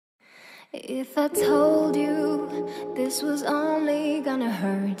If I told you this was only gonna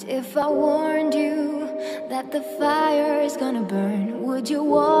hurt, if I warned you that the fire is gonna burn, would you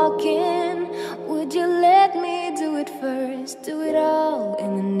walk in? Would you let me do it first? Do it all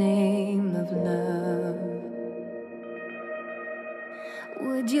in the name of love.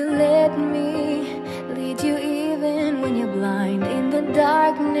 Would you let me lead you even when you're blind? In the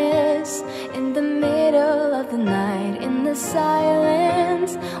darkness, in the middle of the night, in the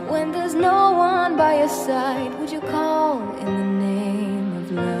silence, when there's no one by your side, would you call in the name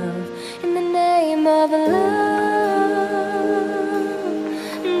of love? In the name of love,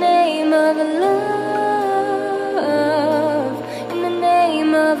 name of love.